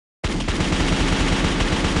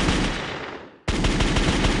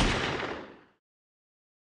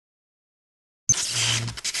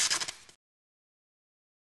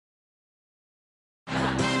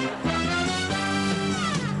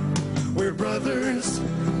brothers.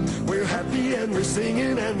 We're happy and we're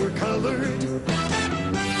singing and we're colored.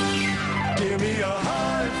 Give me a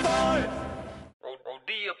high five.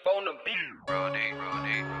 Roddy up on the beat. Roddy.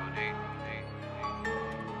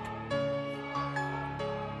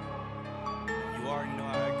 You already know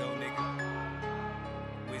how it go, nigga.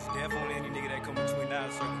 Wish death on any nigga that come between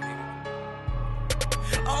our circle, nigga.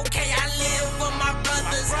 Okay, I live for my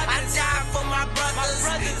brothers. I die for my brothers.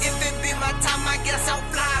 If it be my time, I guess I'll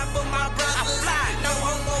fly for my brothers. No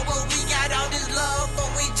homo, but we got all this love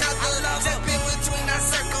for each other. Step in between our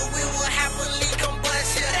circle, we will happily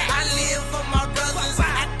combust. I live for my brothers.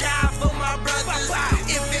 I die for my brothers.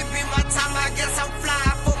 If it be my time, I guess I'll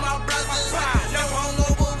fly for my brothers. No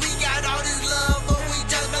homo, but we got all this love for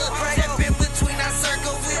each other. Step in between our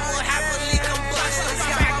circle, we will happily combust.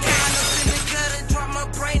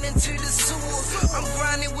 Brain into the sewer. I'm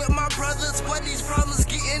grinding with my brothers, but these problems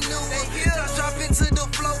getting newer. Drop into the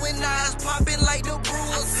flow and eyes popping like the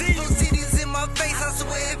brewers. Those cities in my face, I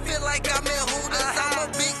swear it feel like I'm in Hooters. I'm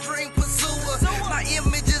a big dream pursuer. My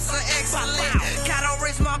images are excellent. Gotta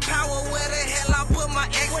raise my power. Where the hell I put my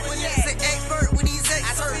exponents? An expert with these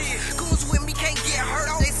experts. Goons with me can't get hurt.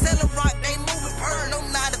 They selling rock, they moving purr. No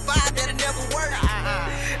 9 to 5, that'll never work.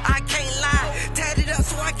 I can't lie, tatted up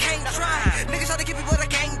so I can't try. Niggas try to keep me, but I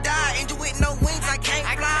can't die. Angel with no wings, I can't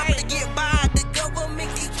fly. But to get by, the government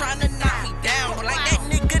keep trying to knock me down. But like that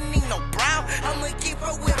nigga need no brown, I'ma keep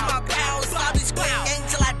her with my pals. I'll be square gang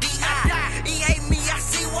till I die. He hate me, I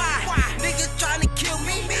see why. Niggas trying to kill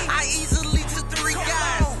me, I easily took 3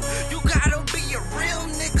 guys. You gotta be a real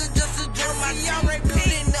nigga just to join my team. I'm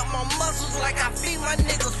building up my muscles like I feed my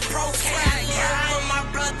niggas pro swag. I live for my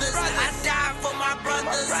brothers, I die for my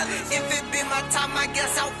brothers. If it be my time, I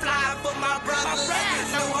guess I'll fly for my brothers.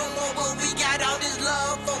 No homo, but we got all this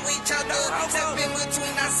love for each other. Step in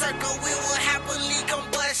between our circle, we will happily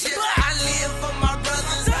combust. I live for my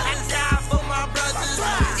brothers, I die for my brothers.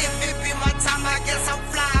 If it be my time, I guess I'll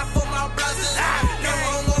fly for my brothers. No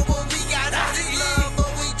homo, but we got all this love for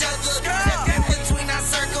each other. Step in between our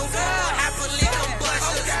circle, we will happily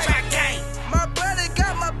combust. Track gang. My brother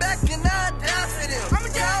got my back and I die for them. I'm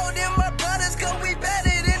down in my brothers, cause we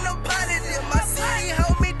better than them positive. My city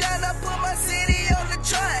hold me down, I put my city on the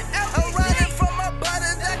chart. I'm riding for my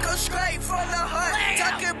brothers that go straight from the heart.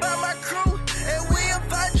 Talking about my crew, and we'll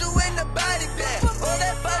find you in the body bag. All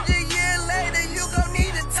that budget year later, you gon'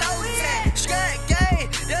 need a toe tag. Scrap gang,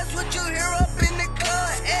 that's what you hear up in the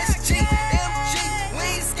club. SG, MG, we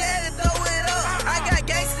ain't scared to throw it up. I got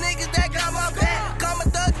gangsta niggas that got my back. Call my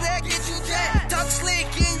thugs that get you jacked. Talk slick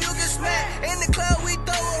and you get smacked. In the club, we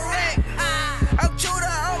throw a rack. I'm true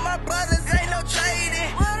to all my brothers, ain't no trading.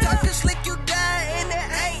 Talking slick, you die, and it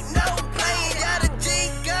ain't no playing. Got a G,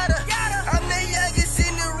 got a. I'm the youngest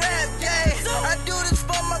in the rap game. I do this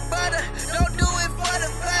for my brother, don't do it for the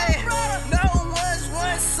fame. No one's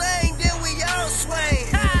one sing, then we all swing.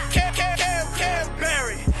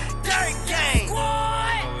 Canberry, Dirt Gang.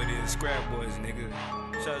 Oh, it is Scrap Boyz, nigga.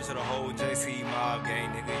 Shout out to the whole JC mob gang,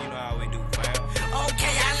 nigga. You know how we do, fam.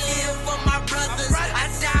 Okay, I live for my brothers, I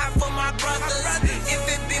die for my brothers. If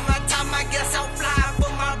it be my time, I guess I'll fly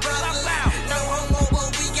for my brothers. No homo,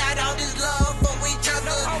 but we got all this love for each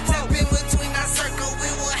other. Step in between our circle, we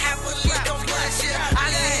will happily combust. I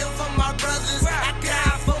live for my brothers, I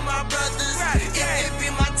die for my brothers. If it be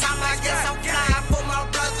my time, I guess I'll fly for my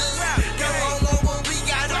brothers. No homo, but we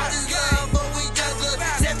got all this love for each other.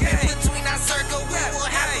 Step in between our circle, we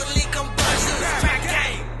will happily combust. Track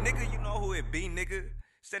gang. Nigga, you know who it be, nigga.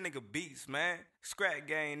 It's that nigga Beats, man. Scrap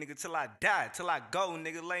gang, nigga, till I die, till I go,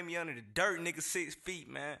 nigga. Lay me under the dirt, nigga, 6 feet,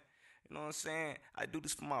 man. You know what I'm saying? I do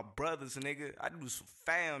this for my brothers, nigga. I do this for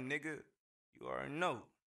fam, nigga. You already know.